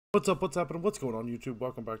What's up, what's happening, what's going on YouTube?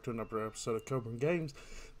 Welcome back to another episode of Cobra Games.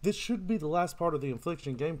 This should be the last part of the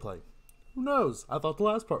Infliction gameplay. Who knows? I thought the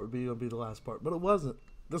last part would be the last part, but it wasn't.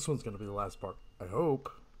 This one's going to be the last part. I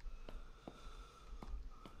hope.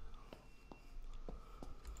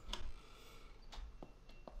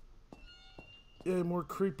 Yeah, more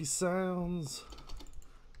creepy sounds.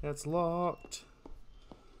 That's locked.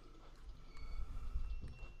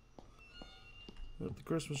 Yep, the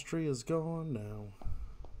Christmas tree is gone now.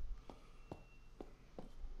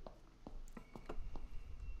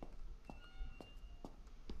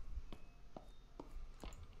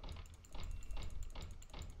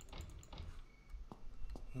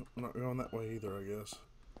 I'm not going that way either, I guess.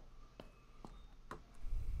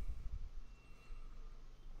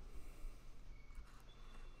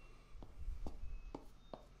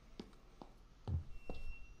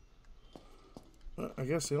 I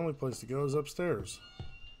guess the only place to go is upstairs,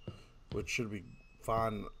 which should be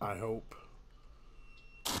fine, I hope.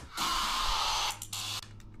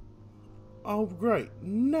 Oh, great.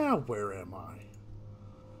 Now where am I?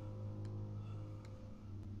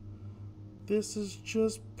 This is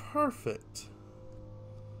just perfect.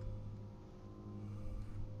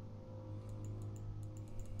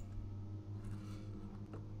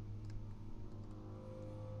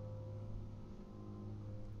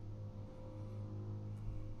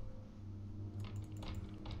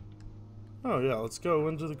 Oh yeah, let's go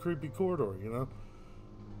into the creepy corridor, you know?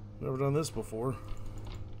 Never done this before.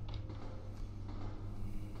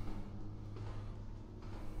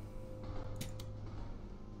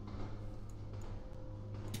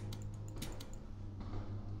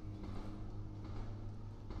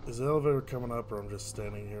 Is the elevator coming up, or I'm just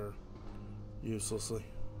standing here uselessly?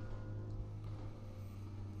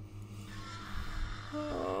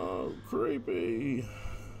 Oh, creepy.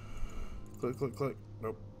 Click, click, click.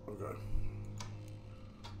 Nope. Okay.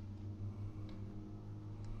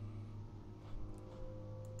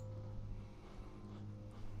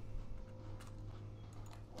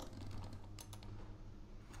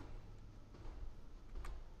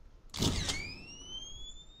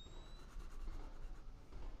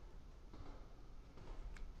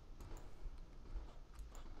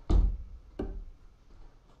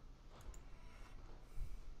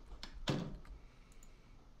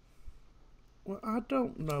 Well, I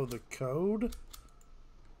don't know the code.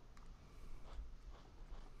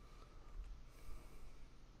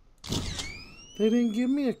 They didn't give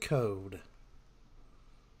me a code.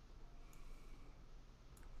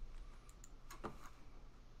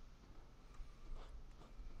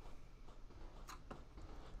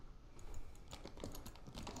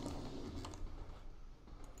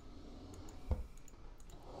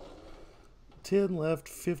 Ten left,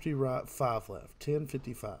 50 right, 5 left. 10,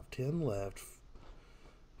 55. 10 left,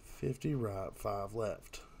 50 right, 5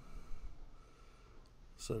 left.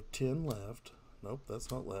 So 10 left. Nope, that's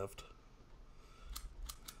not left.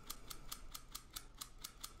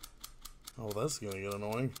 Oh, that's going to get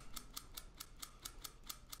annoying.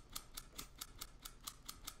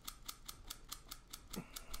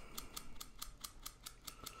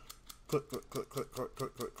 Click, click, click, click, click,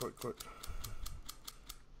 click, click, click, click.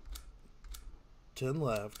 10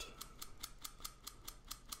 left.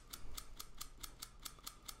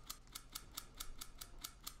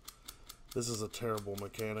 This is a terrible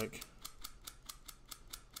mechanic.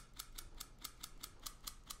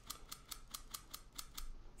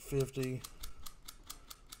 $50.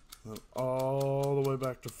 And all the way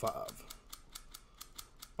back to 5.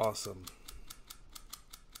 Awesome.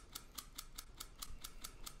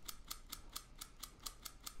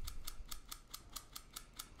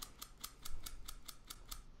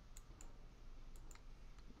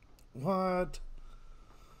 What?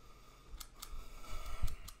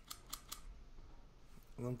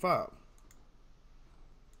 And then 5.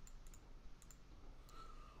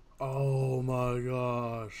 Oh my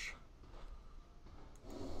gosh.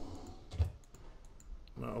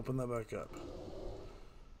 Now open that back up.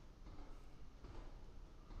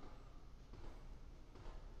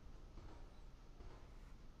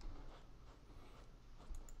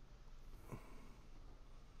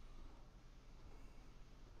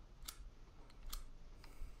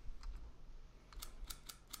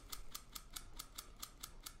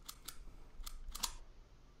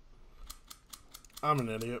 I'm an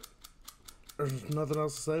idiot. There's nothing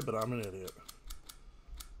else to say, but I'm an idiot.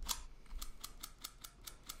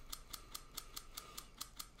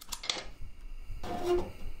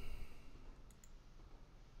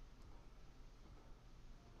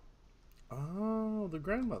 Oh, the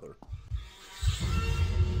grandmother.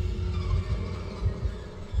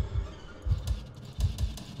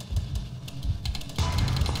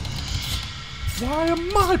 Why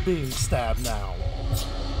am I being stabbed now?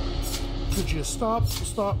 Could you stop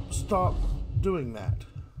doing that?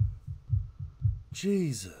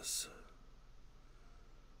 Jesus.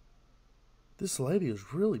 This lady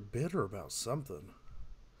is really bitter about something.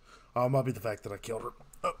 Oh, it might be the fact that I killed her.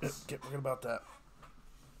 Oh, can't forget about that.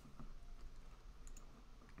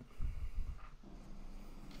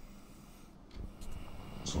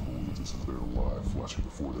 Some believe this is their life flashing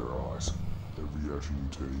before their eyes. Every action you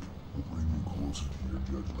take will bring you closer to your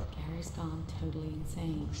judgment. Gary's gone totally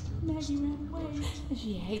insane. Maggie ran away, and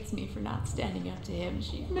she hates me for not standing up to him.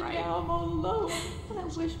 But now I'm all alone, and I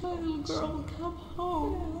wish my little girl would come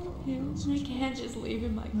home. I can't just leave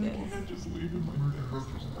him like this.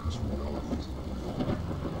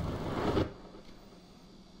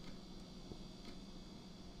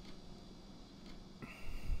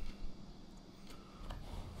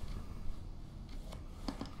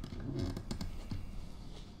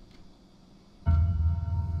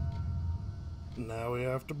 Now we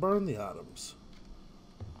have to burn the items.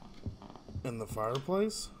 In the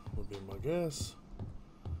fireplace would be my guess.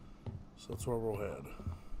 So that's where we'll head.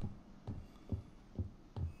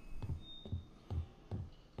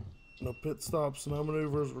 No pit stops, no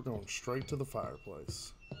maneuvers. We're going straight to the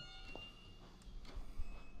fireplace.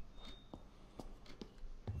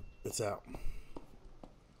 It's out.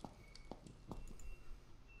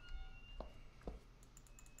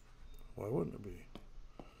 Why wouldn't it be?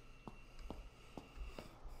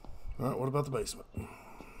 Alright, what about the basement? If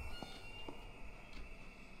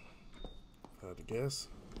I had to guess.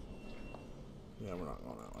 Yeah, we're not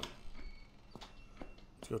going that way.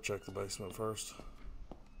 Let's go check the basement first.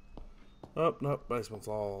 Oh, nope, basement's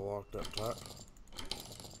all locked up tight.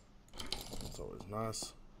 That's always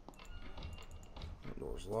nice. That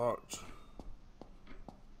door's locked.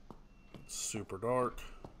 It's super dark,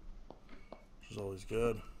 which is always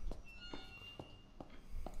good.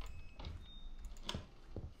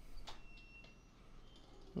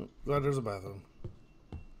 Oh, glad there's a bathroom.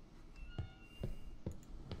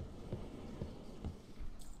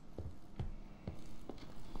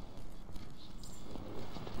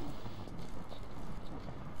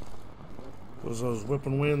 Was those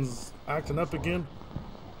whipping winds acting up again?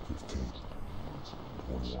 15,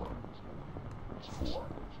 21, 4,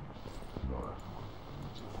 9,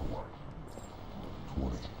 4,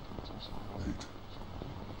 20, 8,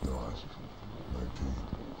 9, 19,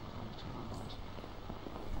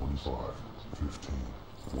 25, 15,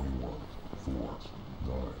 21, 4,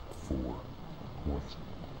 9, 4, 20,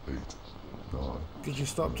 8, 9. Could you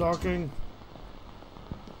stop talking?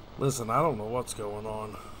 Listen, I don't know what's going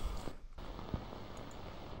on.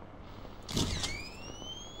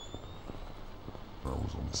 That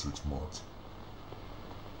was only 6 months.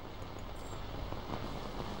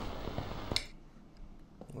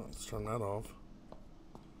 Well, let's turn that off.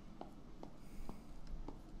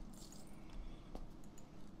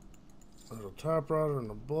 There's a typewriter and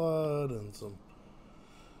the blood and some...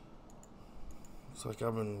 Looks like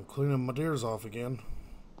I've been cleaning my deers off again.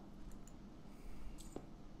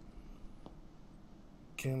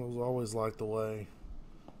 Candles always light the way.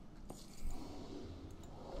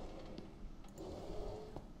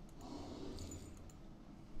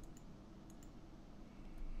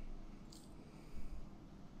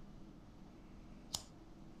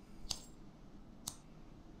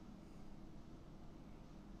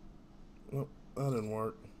 Nope, that didn't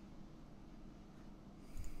work.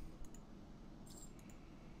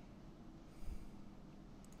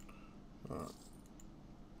 Alright.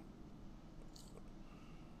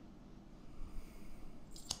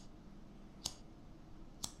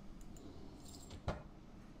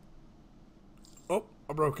 Oh,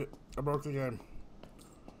 I broke it. I broke the game.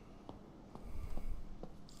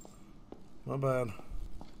 My bad.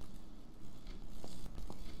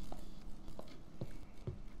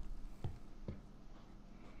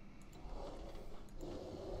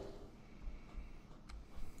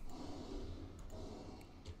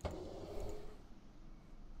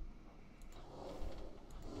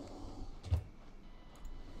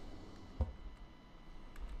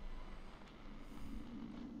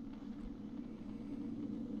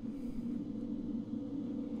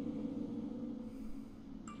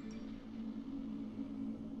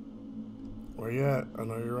 Where you at? I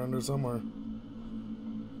know you're under somewhere.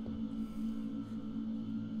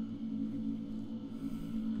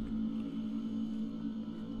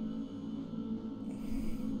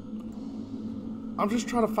 I'm just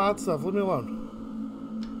trying to fight stuff. Leave me alone.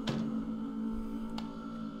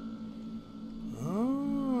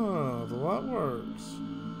 Oh, the light works.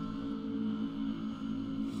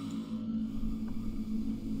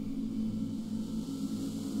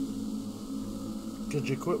 Could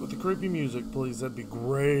you quit with the creepy music, please? That'd be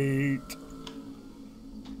great.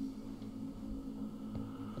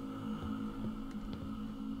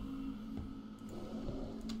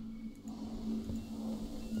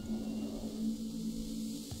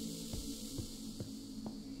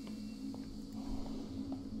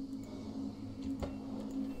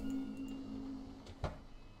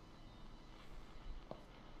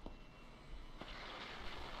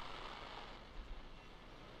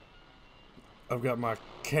 I've got my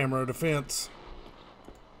camera defense.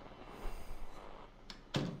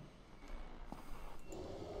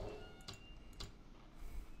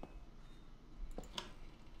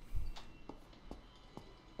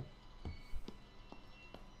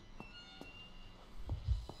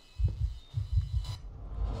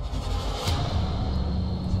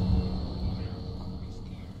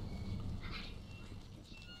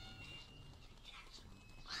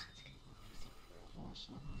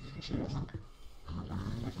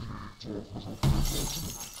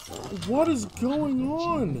 What is going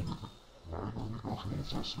on?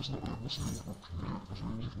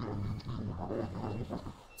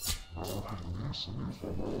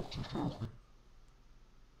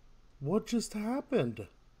 What just happened?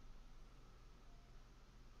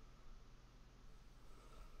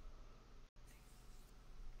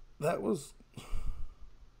 That was...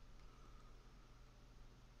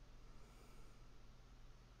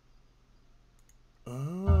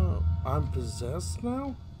 Oh, I'm possessed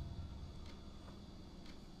now?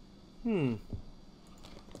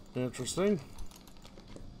 Interesting.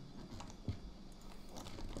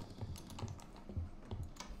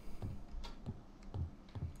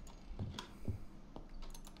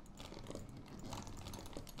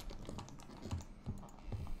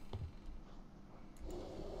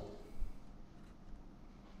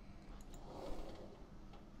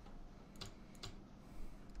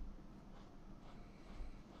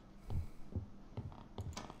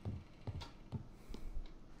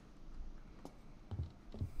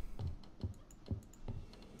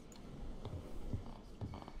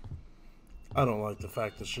 I don't like the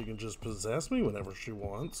fact that she can just possess me whenever she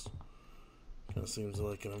wants. Kind of seems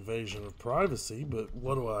like an invasion of privacy, but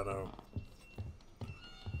what do I know?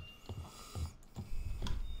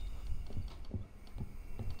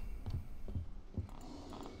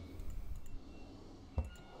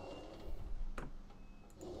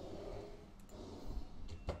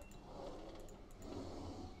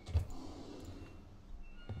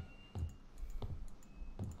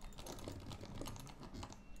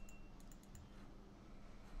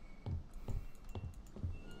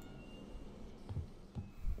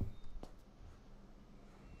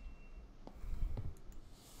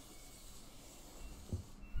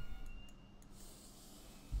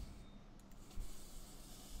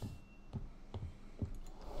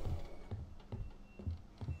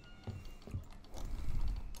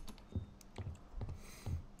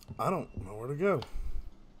 I don't know where to go.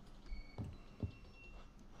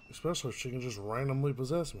 Especially if she can just randomly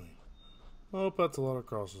possess me. Oh, that's a lot of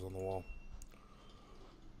crosses on the wall.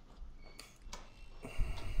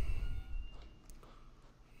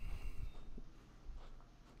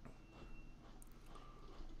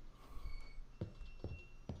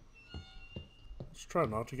 Let's try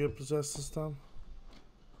not to get possessed this time.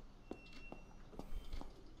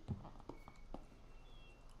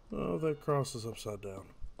 Oh, that cross is upside down.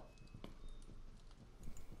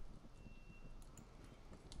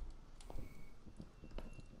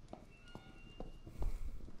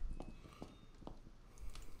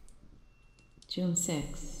 June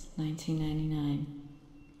 6, 1999.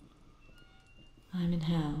 I'm in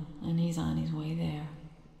hell, and he's on his way there.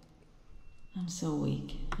 I'm so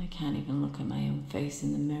weak, I can't even look at my own face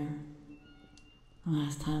in the mirror. The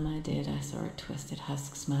last time I did, I saw a twisted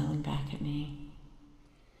husk smiling back at me.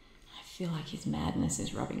 I feel like his madness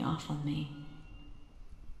is rubbing off on me.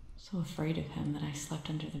 So afraid of him that I slept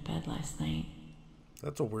under the bed last night.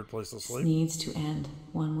 That's a weird place to sleep. This needs to end,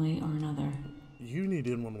 one way or another. You need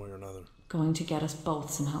in one way or another. Going to get us both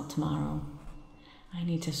some help tomorrow. I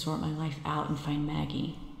need to sort my life out and find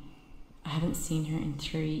Maggie. I haven't seen her in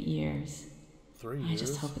 3 years. 3 years? I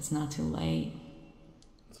just hope it's not too late.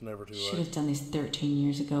 It's never too late. Should have done this 13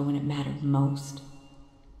 years ago when it mattered most.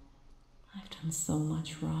 I've done so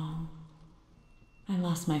much wrong. I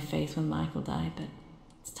lost my faith when Michael died, but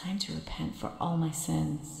it's time to repent for all my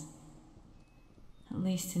sins. At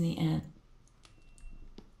least in the end.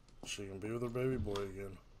 She can be with her baby boy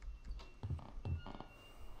again.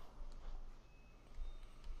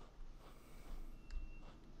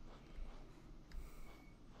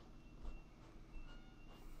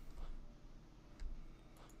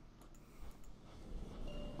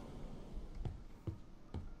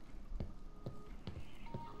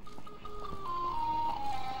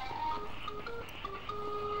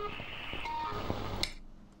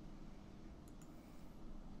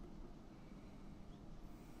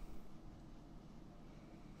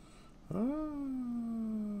 I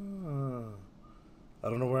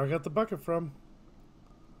don't know where I got the bucket from.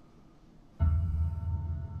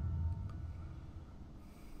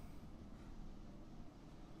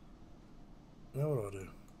 Now what do I do?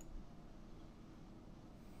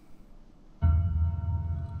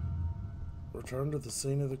 Return to the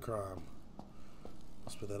scene of the crime.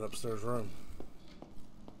 Must be that upstairs room.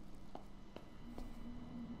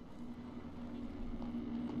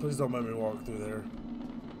 Please don't make me walk through there.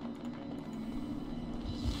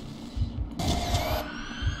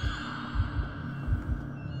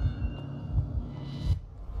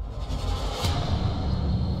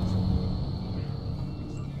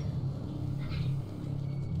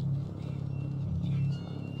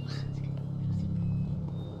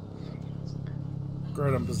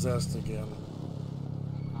 Great, I'm possessed again.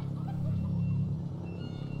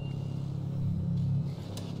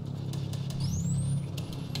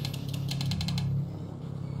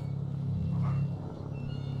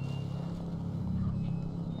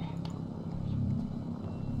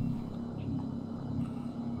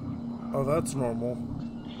 Oh, that's normal.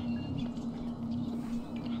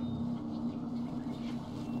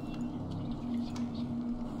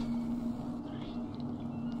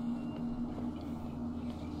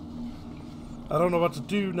 I don't know what to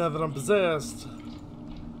do now that I'm possessed.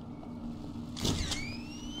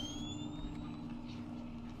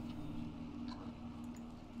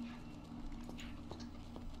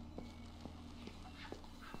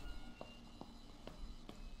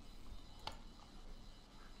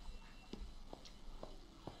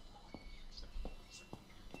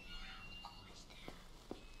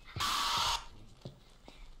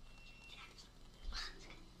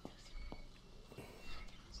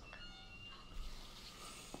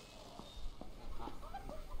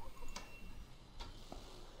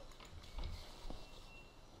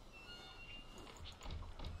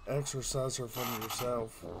 Exercise her from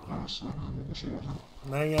yourself.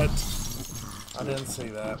 Dang it. I didn't see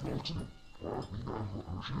that.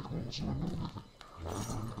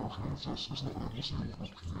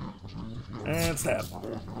 And stab.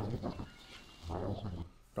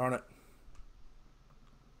 Darn it.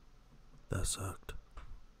 That sucked.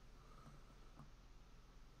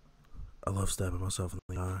 I love stabbing myself in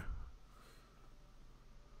the eye.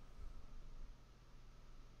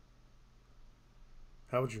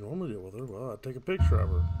 How would you normally deal with her? Well, I'd take a picture of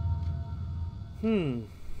her.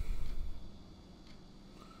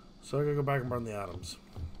 So I gotta go back and burn the items.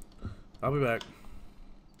 I'll be back.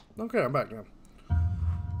 Okay, I'm back now.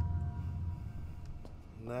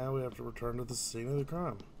 Now we have to return to the scene of the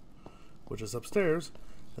crime, which is upstairs,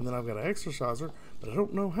 and then I've got to exercise her, but I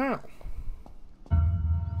don't know how.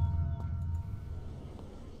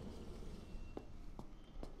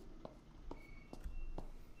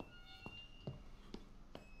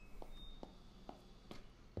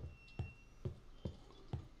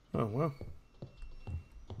 Oh, well.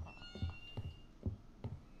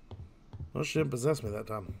 Well, she didn't possess me that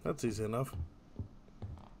time. That's easy enough.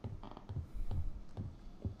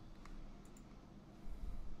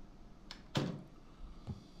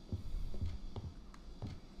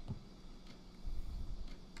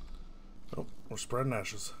 Oh, we're spreading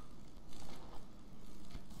ashes.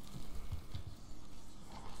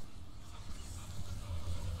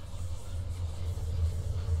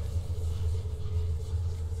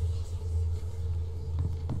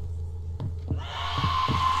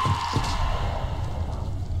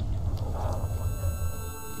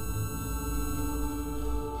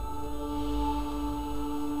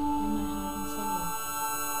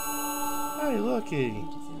 Hey, looky.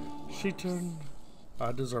 She turned...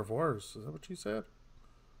 I deserve worse. Is that what you said?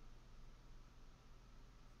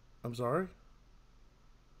 I'm sorry?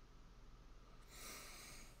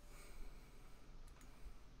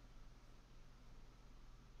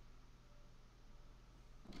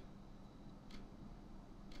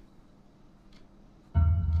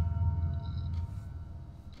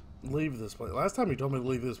 Leave this place. Last time you told me to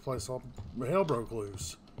leave this place, all hell broke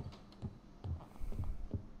loose.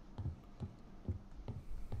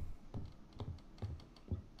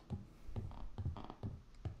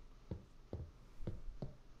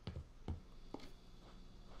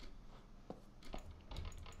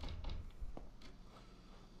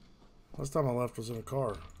 Last time I left was in a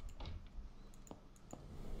car.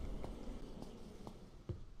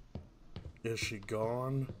 Is she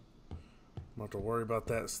gone? I'm not to worry about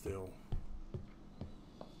that still.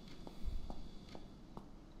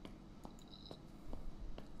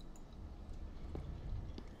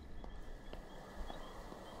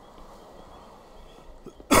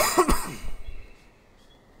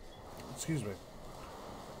 Excuse me.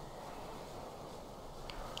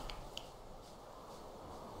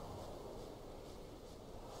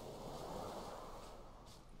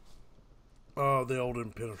 Oh, the old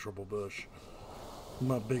impenetrable bush.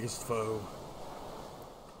 My biggest foe.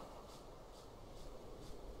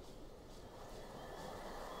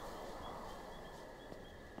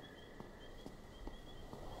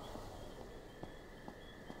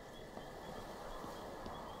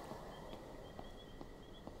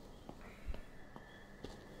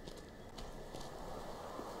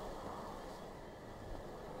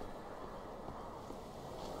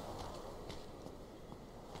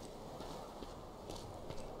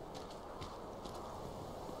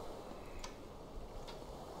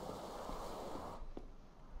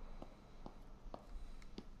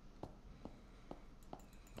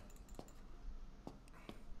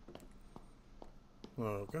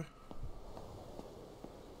 Okay.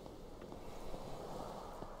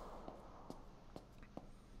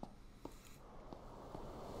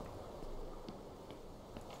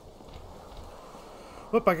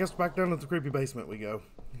 Well, I guess back down to the creepy basement we go.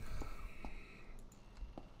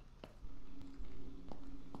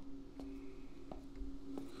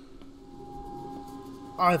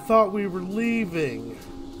 I thought we were leaving.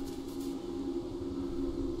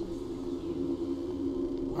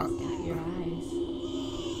 Got your eyes.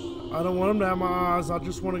 I don't want them to have my eyes. I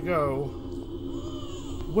just want to go.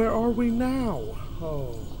 Where are we now?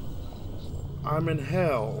 Oh. I'm in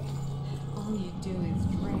hell. All you do is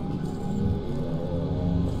drink.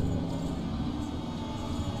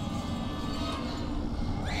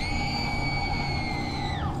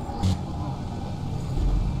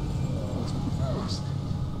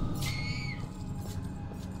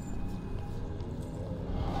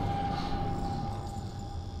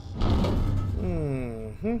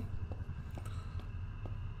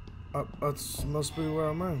 That must be where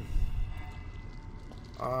I'm at.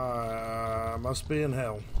 I must be in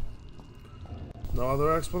hell. No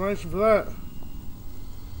other explanation for that.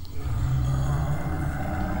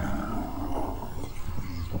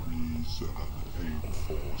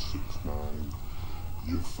 3378469.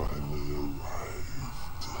 You finally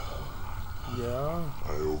arrived. Yeah.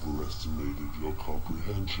 I overestimated your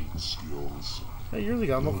comprehension skills. Hey, you're the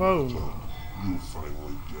guy on the phone. You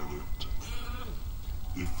finally get it.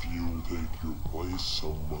 If you take your place,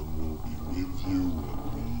 someone will be with you and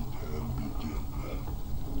we can begin.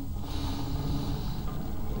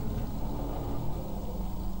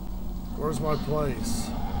 Where's my place?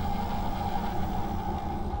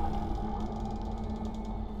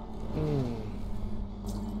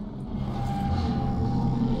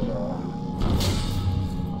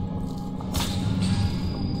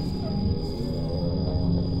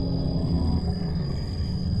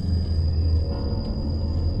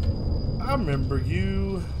 I remember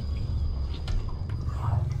you.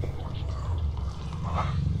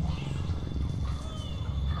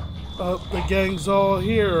 The gang's all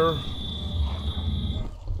here.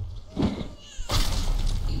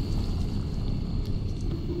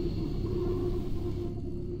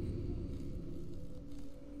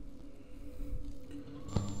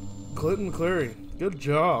 Clinton Cleary, good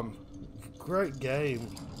job. Great game.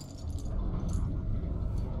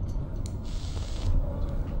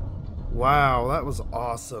 Wow, that was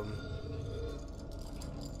awesome.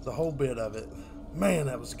 The whole bit of it. Man,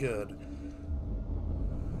 that was good.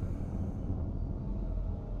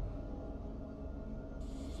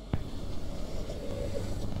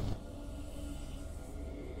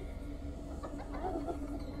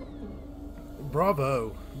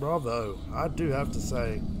 Bravo. Bravo. I do have to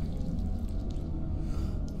say.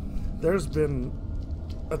 There's been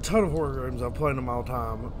a ton of horror games I've played in my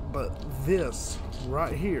time, but this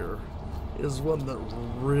right here is one that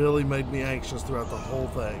really made me anxious throughout the whole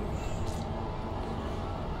thing.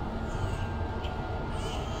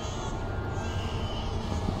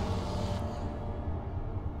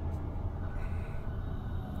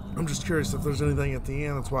 I'm just curious if there's anything at the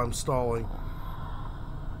end. That's why I'm stalling.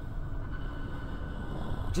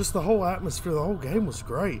 Just the whole atmosphere, the whole game was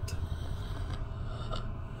great.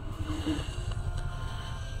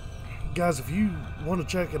 Guys, if you want to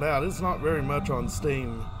check it out, it's not very much on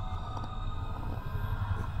Steam.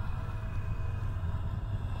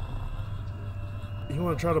 You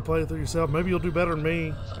want to try to play it through yourself, maybe you'll do better than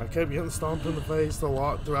me. I kept getting stomped in the face a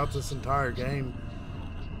lot throughout this entire game.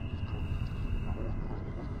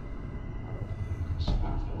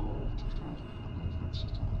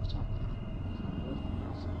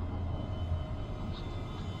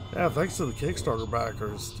 Yeah, thanks to the Kickstarter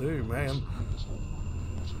backers too, man.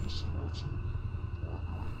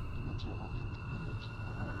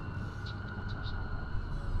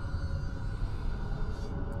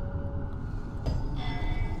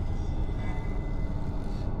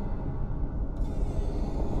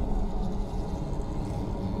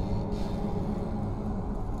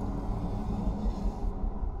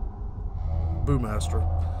 Boomaster.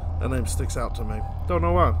 That name sticks out to me. Don't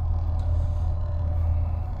know why.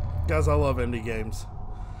 Guys, I love indie games.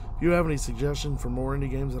 If you have any suggestions for more indie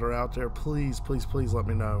games that are out there, please, please, please let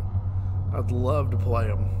me know. I'd love to play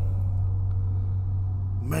them.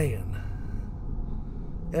 Man.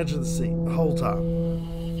 Edge of the seat the whole time.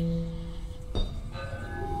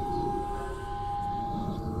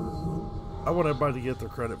 I want everybody to get their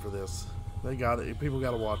credit for this. They got it. People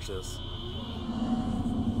got to watch this.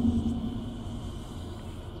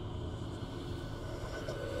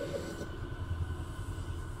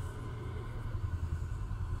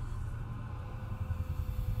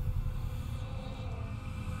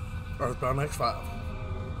 Earthbound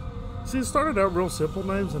X5. See, it started out real simple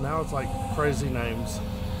names, and now it's like crazy names.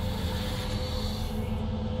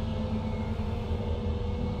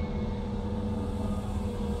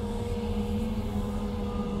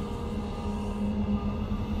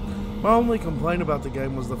 My only complaint about the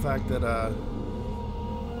game was the fact that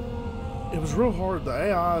it was real hard. The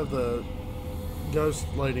AI, the ghost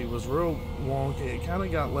lady, was real wonky. It kind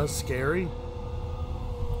of got less scary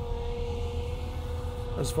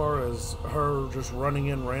as far as her just running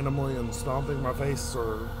in randomly and stomping my face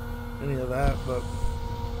or any of that, but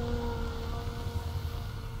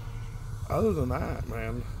other than that,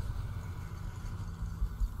 man.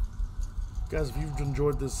 Guys, if you've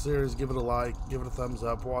enjoyed this series, give it a like, give it a thumbs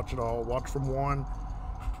up, watch it all, watch from 1.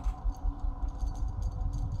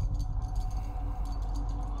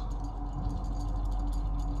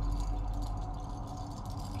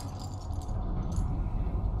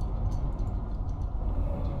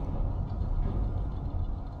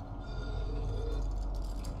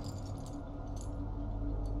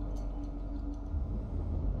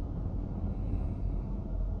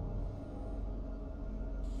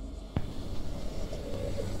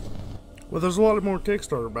 Well, there's a lot more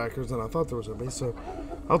Kickstarter backers than I thought there was going to be, so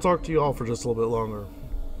I'll talk to you all for just a little bit longer.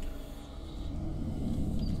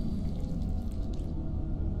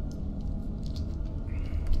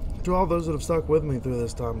 To all those that have stuck with me through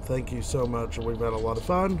this time, thank you so much, and we've had a lot of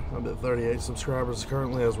fun. I'm at 38 subscribers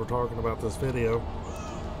currently as we're talking about this video.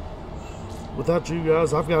 Without you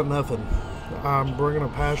guys, I've got nothing. I'm bringing a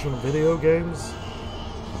passion of video games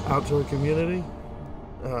out to the community.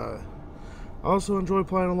 I also enjoy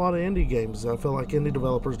playing a lot of indie games. I feel like indie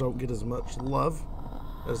developers don't get as much love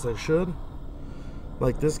as they should.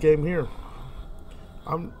 Like this game here.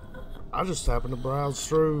 I just happened to browse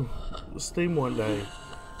through Steam one day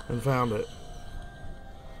and found it.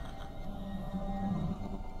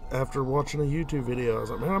 After watching a YouTube video, I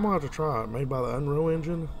was like, man, I'm gonna have to try it. Made by the Unreal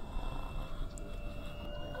Engine.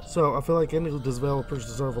 So I feel like indie developers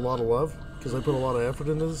deserve a lot of love because they put a lot of effort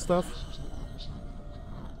into this stuff.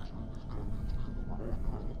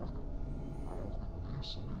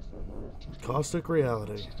 Caustic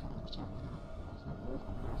reality.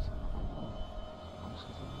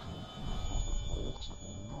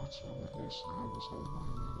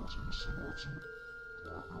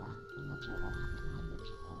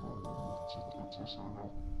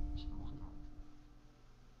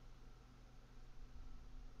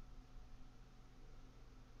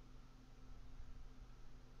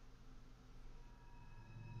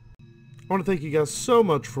 I want to thank you guys so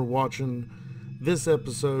much for watching this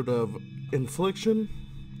episode of Infliction.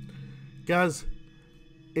 Guys,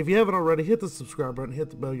 if you haven't already, hit the subscribe button, hit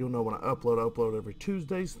the bell. You'll know when I upload. I upload every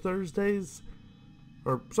Tuesdays, Thursdays,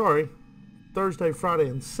 Thursday, Friday,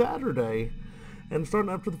 and Saturday. And starting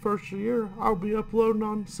after the first of the year, I'll be uploading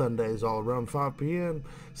on Sundays all around 5 p.m.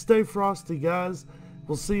 Stay frosty, guys.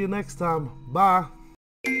 We'll see you next time. Bye.